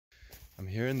I'm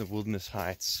here in the Wilderness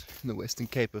Heights in the Western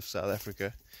Cape of South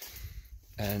Africa,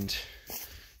 and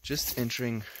just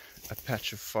entering a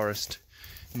patch of forest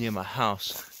near my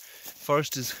house.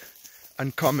 Forest is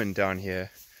uncommon down here.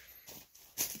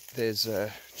 There's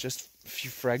just a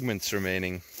few fragments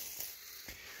remaining,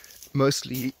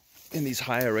 mostly in these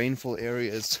higher rainfall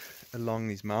areas along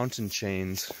these mountain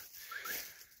chains.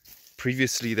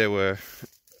 Previously they were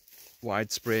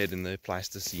widespread in the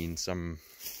Pleistocene,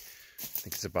 I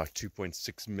think it's about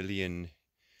 2.6 million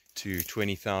to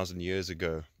 20,000 years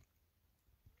ago.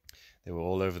 They were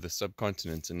all over the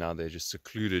subcontinent, and now they're just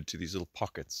secluded to these little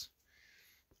pockets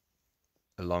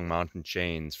along mountain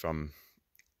chains from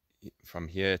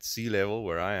here at sea level,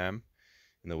 where I am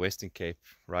in the Western Cape,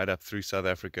 right up through South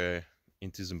Africa,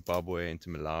 into Zimbabwe, into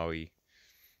Malawi,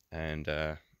 and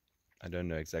I don't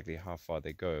know exactly how far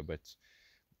they go, but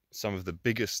some of the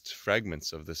biggest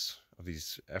fragments of these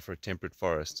Afrotemperate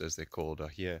forests, as they're called, are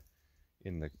here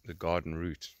in the garden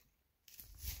route.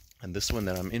 And this one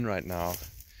that I'm in right now,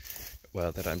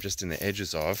 well, that I'm just in the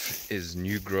edges of, is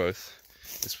new growth.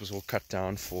 This was all cut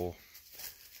down for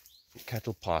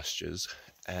cattle pastures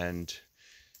and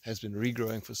has been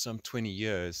regrowing for some 20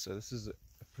 years. So this is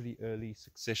a pretty early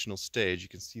successional stage. You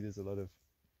can see there's a lot of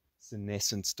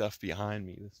senescent stuff behind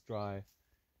me, this dry,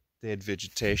 dead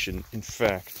vegetation. In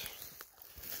fact,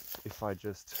 if I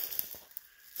just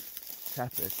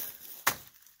tap it,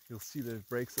 you'll see that it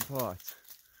breaks apart.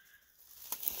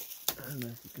 I don't know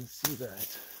if you can see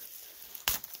that,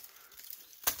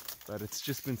 but it's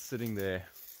just been sitting there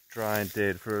dry and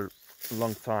dead for a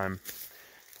long time.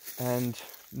 And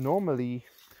normally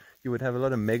you would have a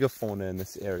lot of megafauna in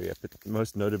this area, but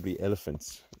most notably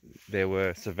elephants. There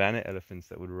were savanna elephants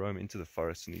that would roam into the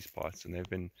forest in these parts, and they've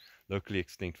been locally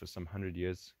extinct for some 100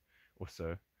 years or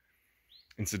so.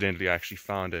 Incidentally, I actually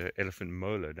found an elephant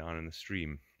molar down in the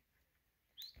stream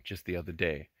just the other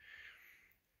day,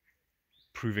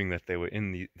 proving that they were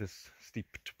in this steep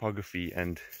topography,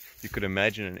 and you could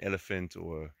imagine an elephant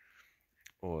or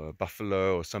a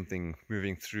buffalo or something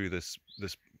moving through this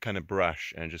kind of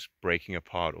brush and just breaking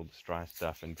apart all this dry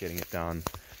stuff and getting it down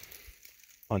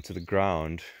onto the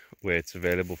ground where it's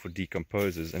available for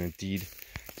decomposers. And indeed,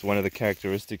 it's one of the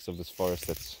characteristics of this forest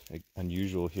that's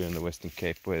unusual here in the Western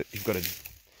Cape, where you've got a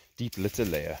deep litter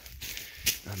layer.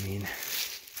 I mean,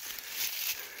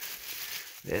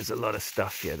 there's a lot of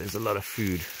stuff here. There's a lot of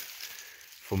food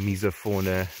for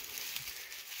mesofauna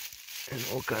and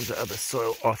all kinds of other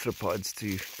soil arthropods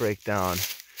to break down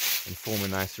and form a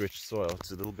nice rich soil.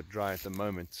 It's a little bit dry at the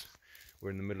moment. We're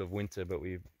in the middle of winter, but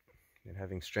we've been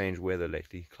having strange weather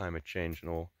lately, climate change and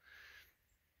all.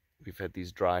 We've had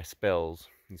these dry spells,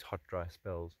 these hot dry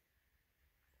spells,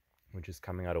 which is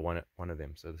coming out of one of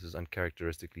them. So this is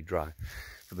uncharacteristically dry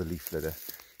for the leaf litter,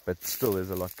 but still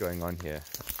there's a lot going on here.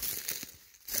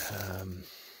 I'm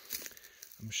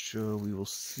sure we will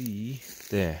see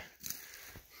there.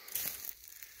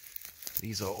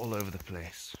 These are all over the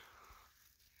place.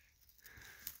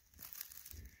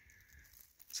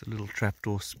 It's a little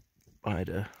trapdoor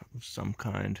spider of some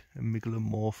kind, a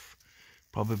megalomorph,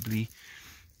 probably.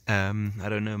 I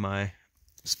don't know my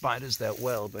spiders that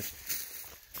well, but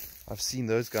I've seen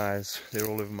those guys. They're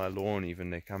all over my lawn even.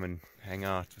 They come and hang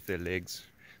out with their legs.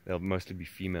 They'll mostly be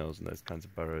females in those kinds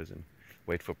of burrows and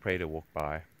wait for prey to walk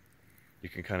by. You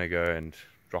can kind of go and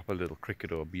drop a little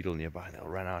cricket or a beetle nearby, and they'll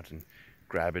run out and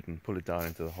grab it and pull it down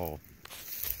into the hole.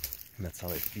 And that's how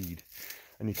they feed.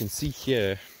 And you can see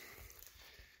here,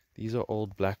 these are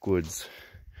old blackwoods.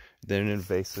 They're an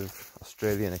invasive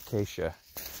Australian acacia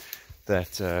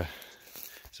that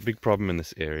it's a big problem in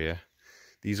this area.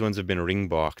 These ones have been ring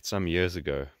barked some years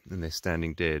ago, and they're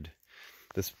standing dead.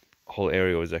 This whole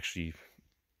area was actually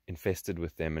infested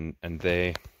with them, and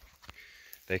they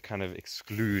kind of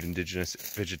exclude indigenous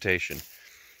vegetation.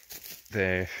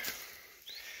 They're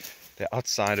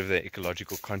outside of their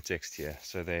ecological context here,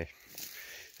 so they're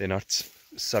not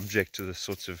subject to the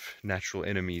sorts of natural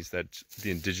enemies that the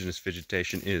indigenous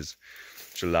vegetation is,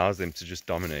 which allows them to just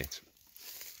dominate.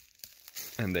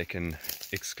 And they can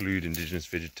exclude indigenous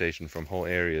vegetation from whole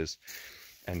areas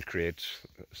and create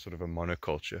sort of a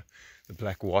monoculture. The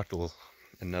black wattle,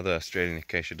 another Australian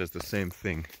acacia, does the same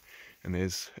thing. And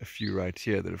there's a few right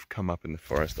here that have come up in the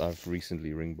forest. I've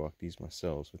recently ring-barked these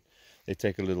myself, but they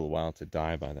take a little while to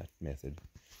die by that method.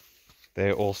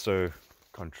 They're also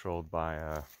controlled by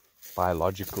a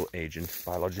biological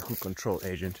control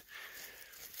agent.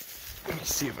 Let me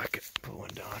see if I can pull one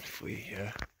down for you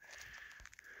here.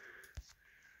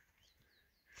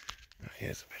 Oh,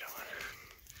 here's a better one.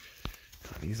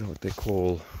 Oh, these are what they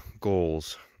call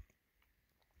galls.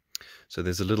 So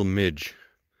there's a little midge,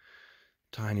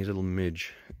 tiny little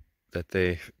midge, that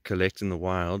they collect in the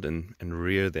wild and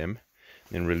rear them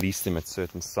and then release them at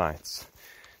certain sites.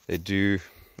 They do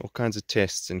all kinds of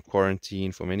tests in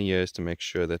quarantine for many years to make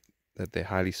sure that they're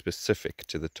highly specific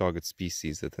to the target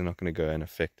species, that they're not going to go and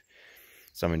affect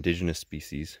some indigenous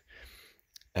species.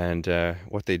 And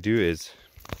what they do is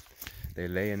they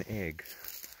lay an egg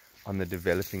on the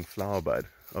developing flower bud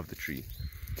of the tree,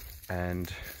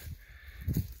 and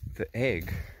the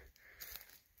egg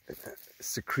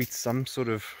secretes some sort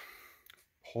of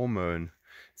hormone.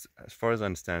 As far as I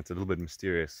understand, it's a little bit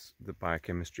mysterious, the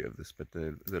biochemistry of this, but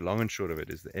the long and short of it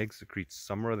is the egg secretes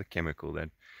some or other chemical that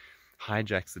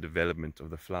hijacks the development of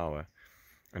the flower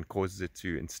and causes it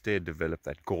to instead develop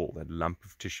that gall, that lump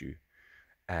of tissue.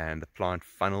 And the plant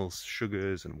funnels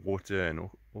sugars and water and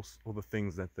all the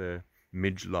things that the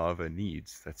midge larva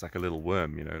needs. That's like a little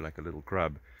worm, you know, like a little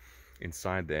grub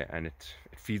inside there, and it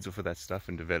feeds off of that stuff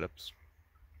and develops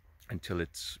until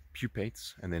it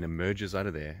pupates and then emerges out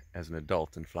of there as an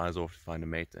adult and flies off to find a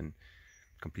mate and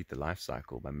complete the life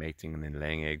cycle by mating and then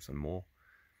laying eggs on more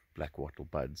black wattle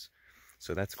buds.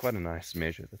 So that's quite a nice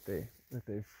measure that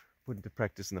they've put into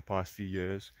practice in the past few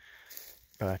years.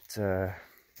 But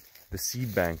the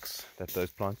seed banks that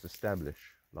those plants establish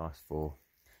last for,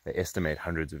 they estimate,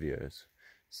 hundreds of years.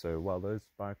 So while those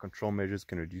biocontrol measures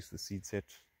can reduce the seed set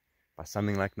by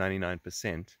something like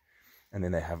 99%, and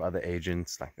then they have other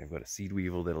agents, like they've got a seed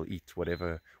weevil that'll eat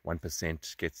whatever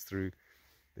 1% gets through,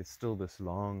 there's still this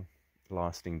long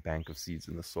lasting bank of seeds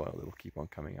in the soil that'll keep on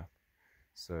coming up.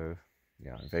 So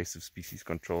yeah, invasive species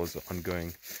control is an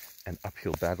ongoing and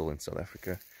uphill battle in South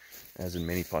Africa, as in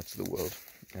many parts of the world.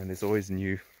 And there's always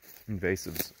new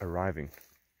invasives arriving.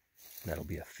 That'll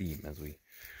be a theme as we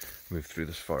move through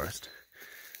this forest.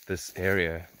 This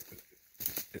area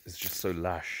is just so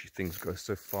lush, things grow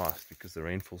so fast because the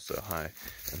rainfall's so high.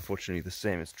 Unfortunately, the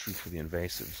same is true for the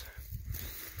invasives.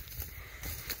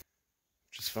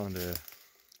 Just found a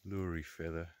lory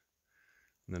feather,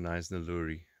 the Knysna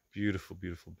lory. Beautiful,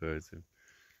 beautiful birds. They're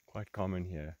quite common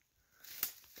here.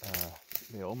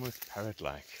 They're almost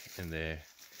parrot-like in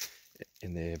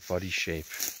their body shape.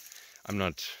 I'm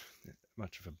not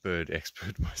much of a bird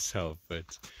expert myself,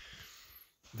 but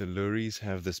the lories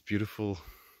have this beautiful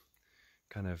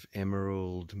kind of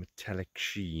emerald metallic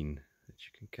sheen that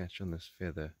you can catch on this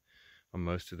feather on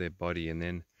most of their body, and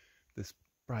then this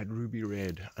bright ruby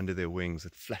red under their wings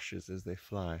that flashes as they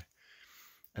fly.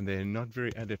 And they're not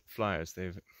very adept flyers.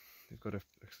 They've got a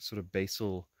sort of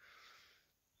basal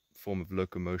form of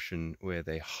locomotion where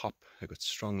they hop. They've got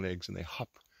strong legs and they hop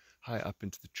high up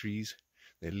into the trees.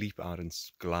 They leap out and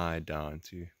glide down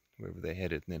to wherever they're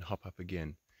headed and then hop up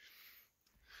again.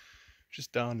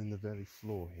 Just down in the valley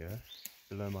floor here,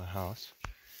 below my house,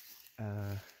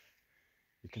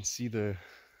 you can see the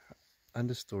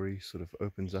understory sort of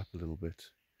opens up a little bit.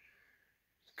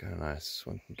 It's kind of nice.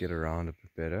 One can get around a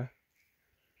bit better.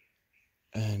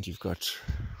 And you've got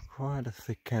quite a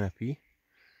thick canopy.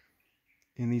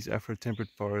 In these Afrotemperate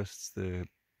forests, the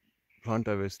plant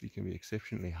diversity can be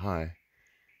exceptionally high,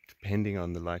 depending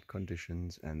on the light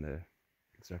conditions and the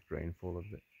exact rainfall of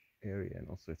the area and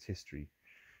also its history.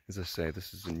 As I say,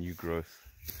 this is a new growth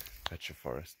patch of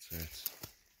forest, so it's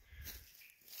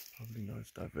probably not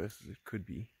as diverse as it could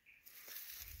be.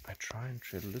 I try and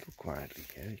tread a little quietly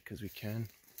here because we can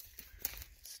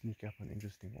sneak up on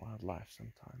interesting wildlife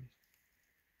sometimes.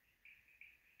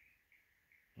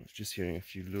 I was just hearing a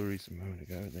few lories a moment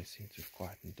ago and they seem to have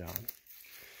quietened down.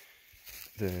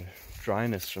 The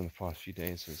dryness from the past few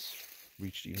days has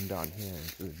reached even down here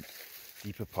into the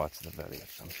deeper parts of the valley,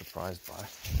 which I'm surprised by.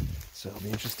 So it'll be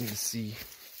interesting to see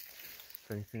if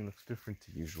anything looks different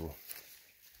to usual.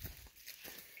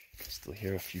 I can still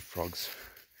hear a few frogs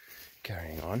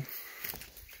carrying on.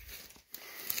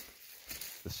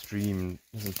 The stream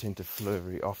doesn't tend to flow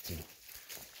very often.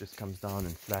 It just comes down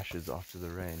in flashes after the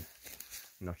rain.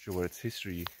 I'm not sure what its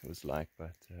history was like,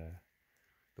 but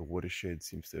the watershed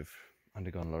seems to have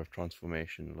undergone a lot of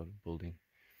transformation, a lot of building,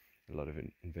 a lot of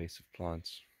invasive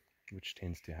plants, which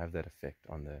tends to have that effect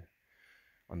on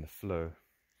the flow.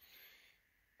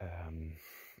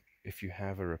 If you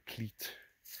have a replete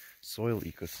soil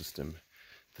ecosystem,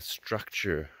 the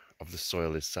structure of the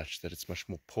soil is such that it's much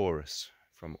more porous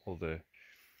from all the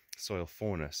soil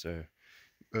fauna. So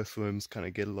earthworms kind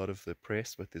of get a lot of the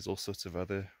press, but there's all sorts of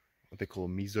other, what they call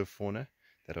mesofauna,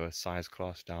 that are a size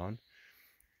class down.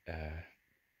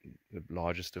 The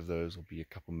largest of those will be a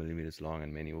couple millimeters long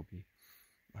and many will be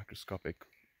microscopic,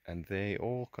 and they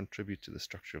all contribute to the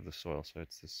structure of the soil. So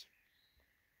it's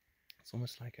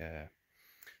almost like a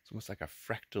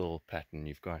fractal pattern.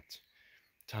 You've got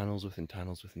tunnels within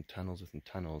tunnels within tunnels within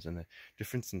tunnels, and the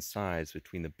difference in size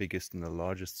between the biggest and the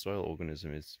largest soil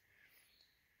organism is,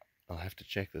 I'll have to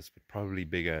check this, but probably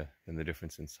bigger than the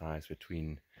difference in size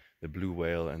between the blue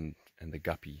whale and the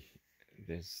guppy.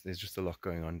 There's just a lot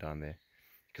going on down there.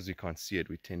 Because we can't see it,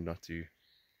 we tend not to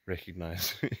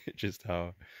recognize just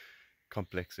how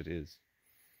complex it is.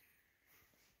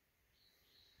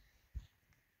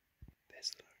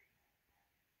 There's the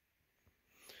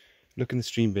look in the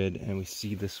stream bed and we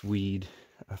see this weed.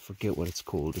 I forget what it's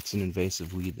called. It's an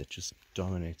invasive weed that just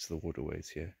dominates the waterways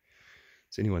here.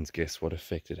 It's anyone's guess what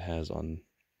effect it has on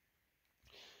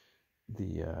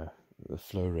the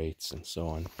flow rates and so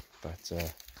on. But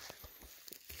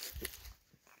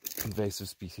invasive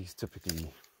species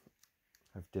typically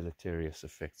have deleterious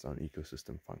effects on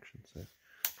ecosystem function, so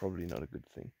probably not a good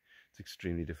thing. It's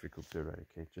extremely difficult to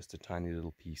eradicate. Just a tiny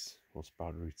little piece will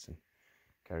sprout roots and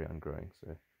carry on growing.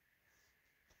 So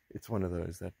it's one of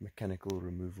those that mechanical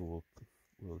removal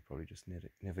will probably just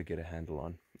never get a handle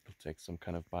on. It'll take some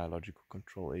kind of biological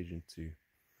control agent to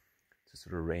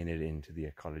sort of rein it into the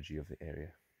ecology of the area.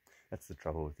 That's the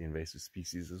trouble with the invasive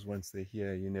species, is once they're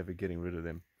here, you're never getting rid of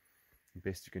them. The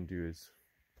best you can do is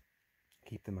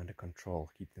keep them under control,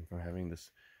 keep them from having this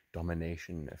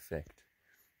domination effect.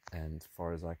 And as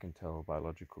far as I can tell,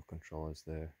 biological control is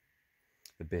the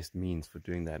best means for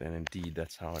doing that. And indeed,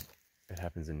 that's how it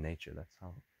happens in nature. That's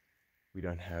how we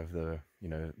don't have the,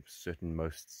 certain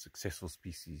most successful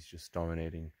species just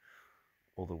dominating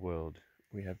all the world.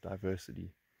 We have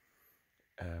diversity.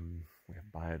 We have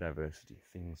biodiversity.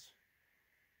 Things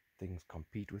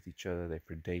compete with each other, they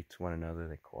predate one another,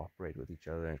 they cooperate with each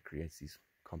other, and it creates these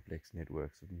complex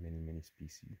networks of many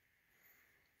species.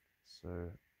 So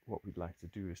what we'd like to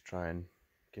do is try and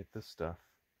get this stuff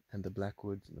and the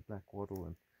blackwoods and the black wattle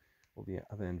and all the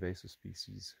other invasive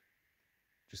species,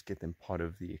 just get them part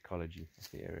of the ecology of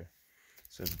the area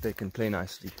so that they can play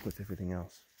nicely with everything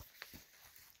else.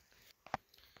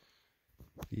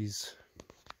 These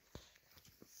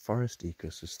forest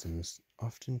ecosystems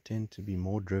often tend to be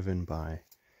more driven by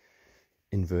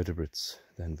invertebrates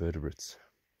than vertebrates.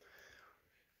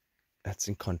 That's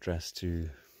in contrast to,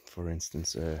 for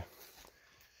instance,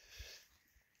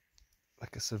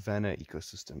 like a savanna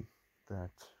ecosystem that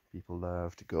people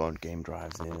love to go on game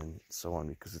drives in and so on,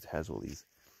 because it has all these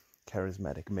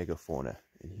charismatic megafauna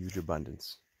in huge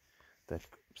abundance that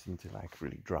seem to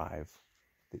really drive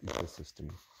the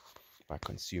ecosystem by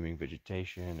consuming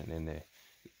vegetation, and then they're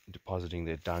depositing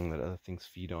their dung that other things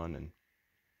feed on. And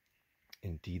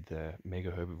indeed, the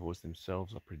mega herbivores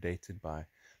themselves are predated by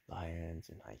lions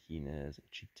and hyenas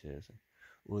and cheetahs and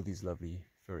all of these lovely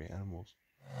furry animals.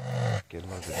 Get a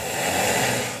lot of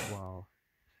it. While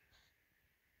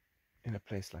in a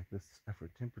place like this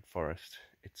Afrotemperate forest,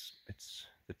 it's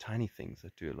the tiny things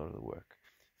that do a lot of the work.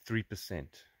 3%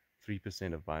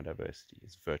 of biodiversity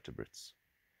is vertebrates,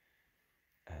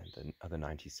 and the other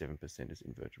 97% is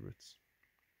invertebrates.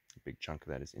 A big chunk of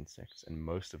that is insects, and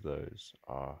most of those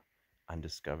are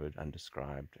undiscovered,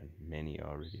 undescribed, and many are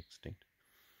already extinct.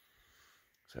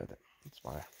 So that's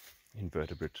my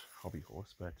invertebrate hobby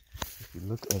horse. But if you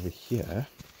look over here,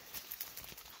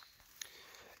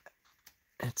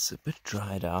 it's a bit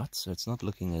dried out, so it's not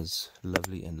looking as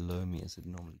lovely and loamy as it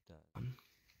normally does.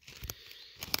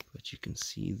 But you can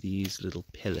see these little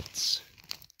pellets.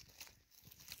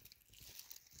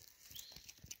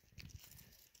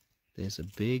 There's a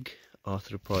big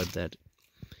arthropod that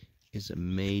is a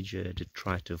major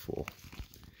detritivore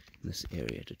in this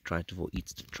area. Detritivore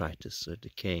eats detritus, so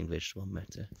decaying vegetable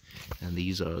matter, and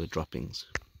these are the droppings.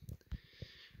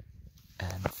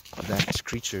 And that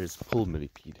creature is pole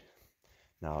millipede.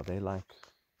 Now, they like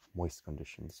moist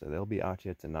conditions, so they'll be out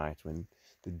here tonight when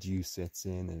the dew sets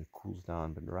in and it cools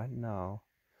down, but right now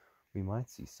we might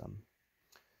see some.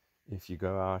 If you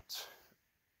go out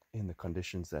in the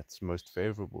conditions that's most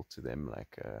favorable to them,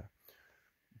 like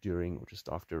during or just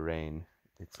after rain,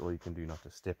 it's all you can do not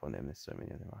to step on them. There's so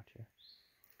many of them out here.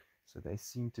 So they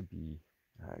seem to be,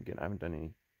 again, I haven't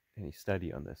done any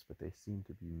study on this, but they seem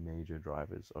to be major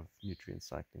drivers of nutrient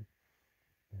cycling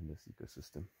in this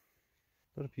ecosystem.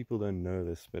 A lot of people don't know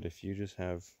this, but if you just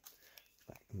have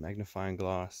a magnifying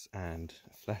glass and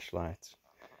a flashlight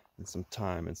and some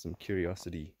time and some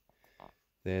curiosity,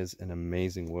 there's an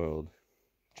amazing world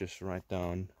just right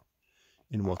down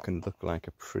in what can look like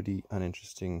a pretty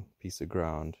uninteresting piece of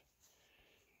ground.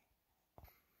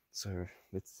 So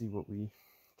let's see what we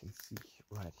can see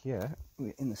right here.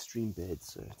 We're in the stream bed,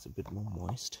 so it's a bit more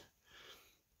moist,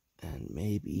 and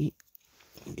maybe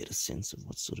you can get a sense of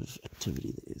what sort of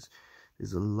activity there is.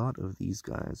 There's a lot of these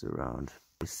guys around.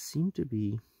 There seem to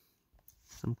be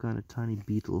some kind of tiny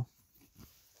beetle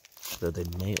though they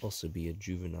may also be a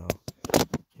juvenile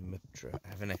Hemiptera. I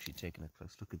haven't actually taken a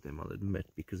close look at them, I'll admit,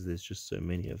 because there's just so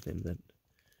many of them that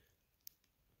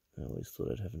I always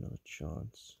thought I'd have another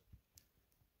chance.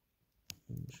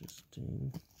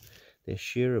 Interesting. Their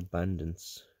sheer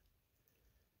abundance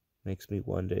makes me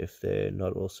wonder if they're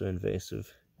not also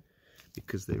invasive,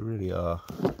 because they really are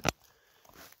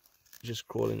just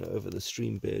crawling over the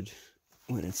stream bed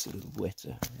when it's a little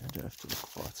wetter. I don't have to look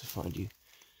far to find you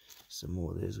some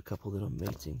more. There's a couple that are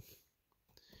mating.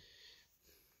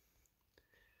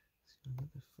 See if I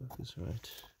get the focus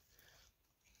right.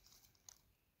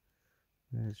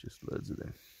 There's just loads of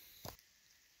them.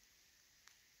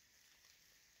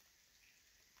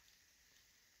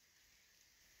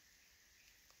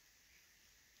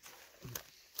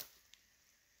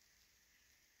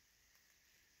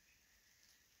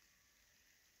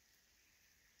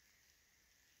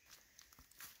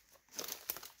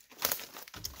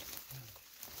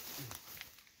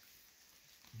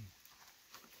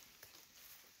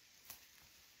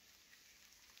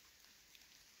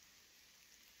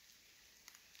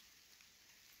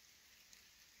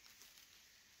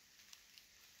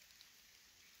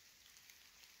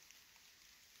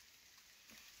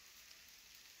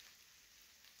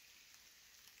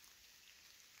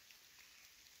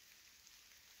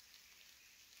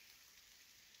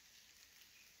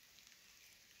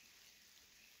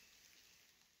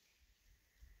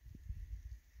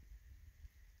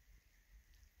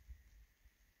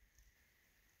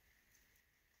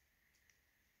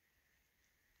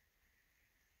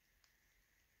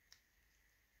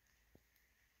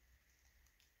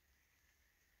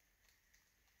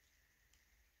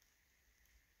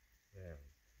 There.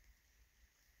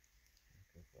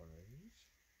 Looking for one of these.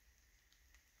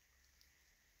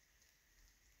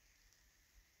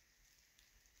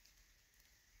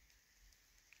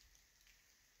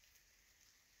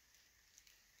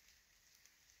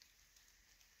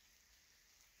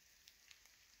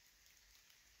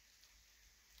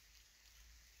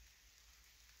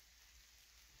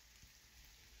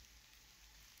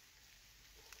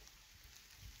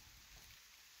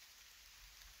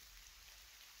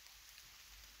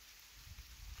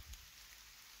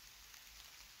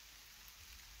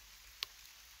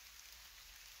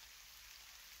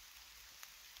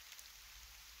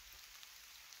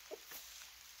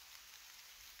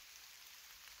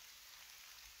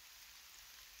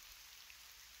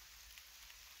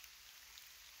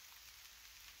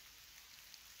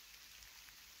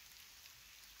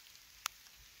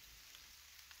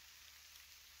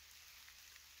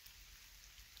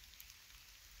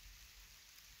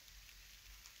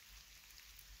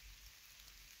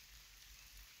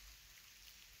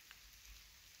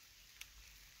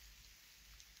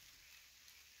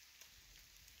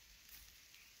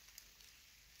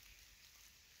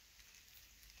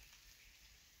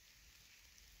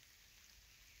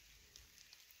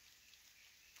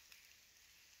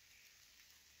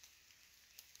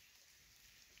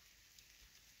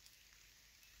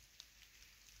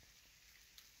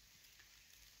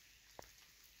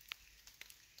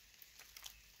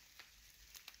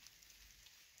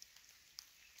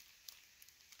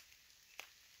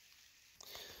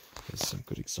 Here's some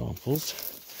good examples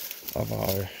of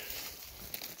our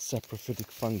saprophytic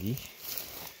fungi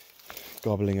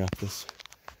gobbling up this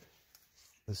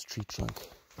tree trunk.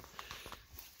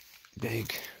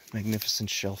 Big, magnificent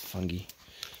shelf fungi.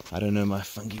 I don't know my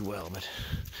fungi well, but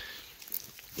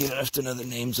you don't have to know the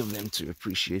names of them to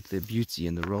appreciate their beauty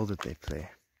and the role that they play.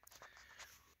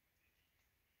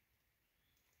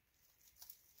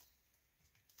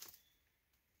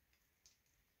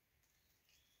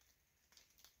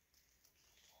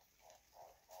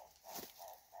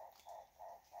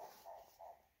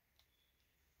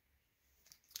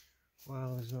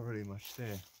 Well, there's not really much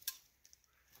there.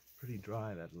 Pretty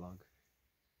dry, that log.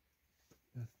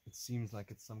 It seems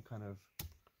like it's some kind of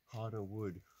harder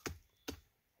wood.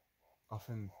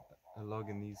 Often a log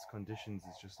in these conditions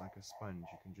is just like a sponge.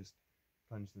 You can just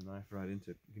plunge the knife right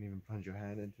into it. You can even plunge your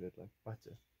hand into it like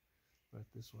butter. But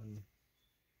this one,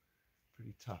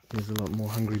 pretty tough. There's a lot more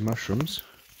hungry mushrooms.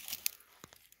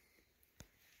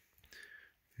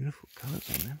 Beautiful colors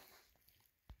on them.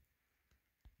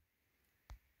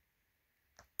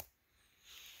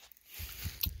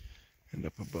 And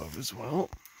up above as well.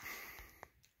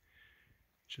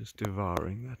 Just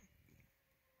devouring that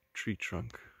tree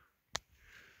trunk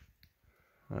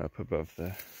up above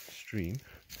the stream.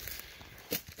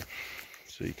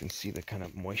 So you can see the kind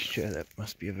of moisture that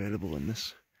must be available in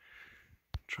this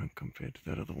trunk compared to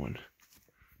that other one.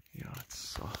 Yeah, it's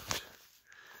soft.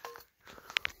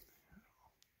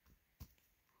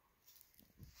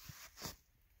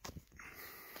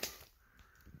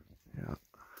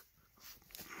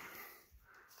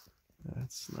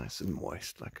 It's nice and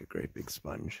moist, like a great big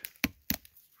sponge.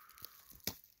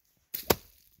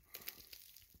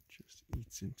 Just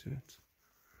eats into it.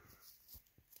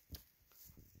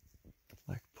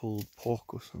 Like pulled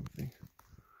pork or something.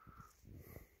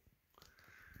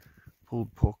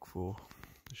 Pulled pork for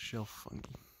the shelf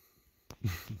fungi.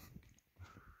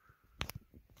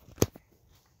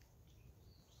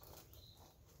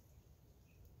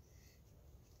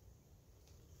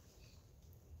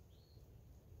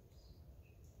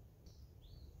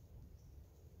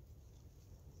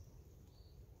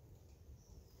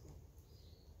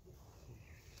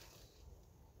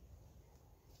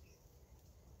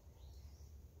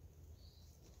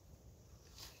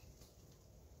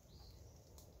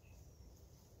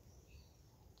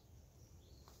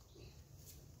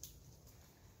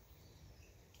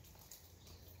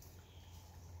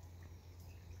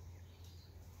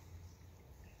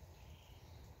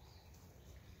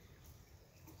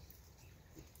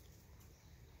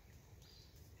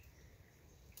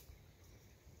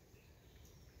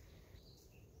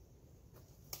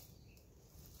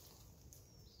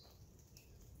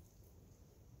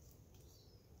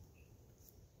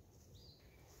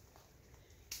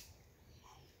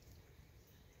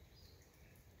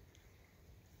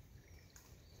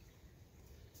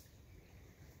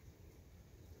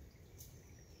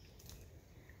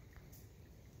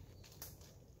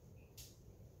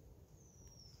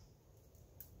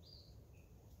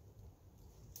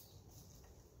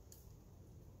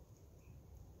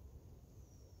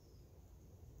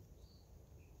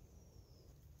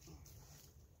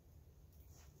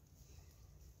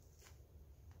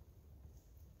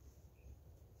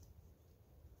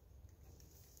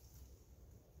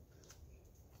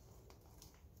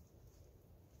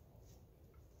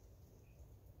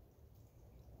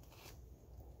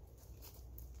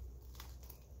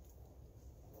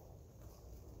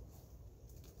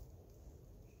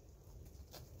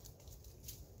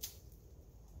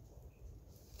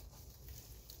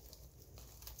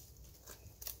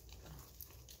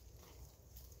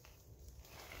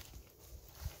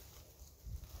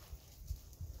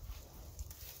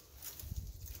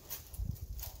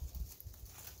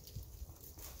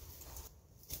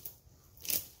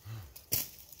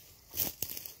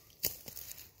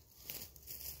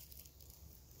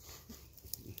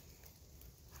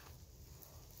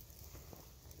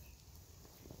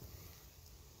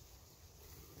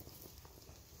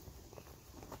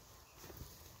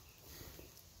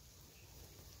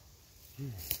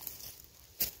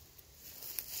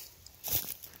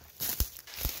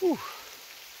 Whew.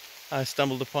 I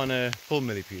stumbled upon a full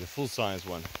millipede, a full-size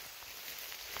one.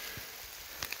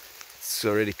 It's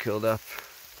already curled up.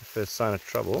 The first sign of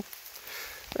trouble.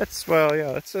 That's, well,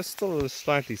 yeah, it's still a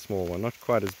slightly small one, not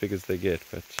quite as big as they get,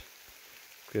 but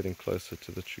getting closer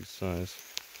to the true size.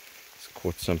 It's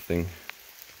caught something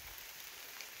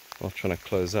while trying to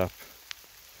close up,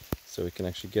 so we can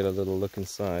actually get a little look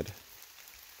inside.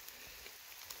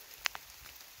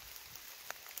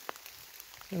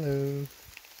 Hello.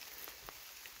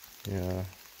 Yeah.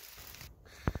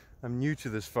 I'm new to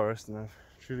this forest and I've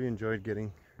truly enjoyed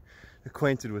getting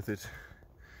acquainted with it.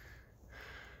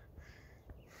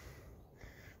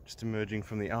 Just emerging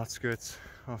from the outskirts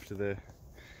after the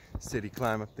steady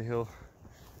climb up the hill.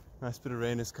 Nice bit of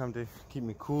rain has come to keep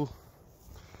me cool.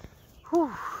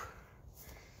 Whew.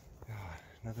 God,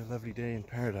 another lovely day in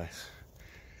paradise.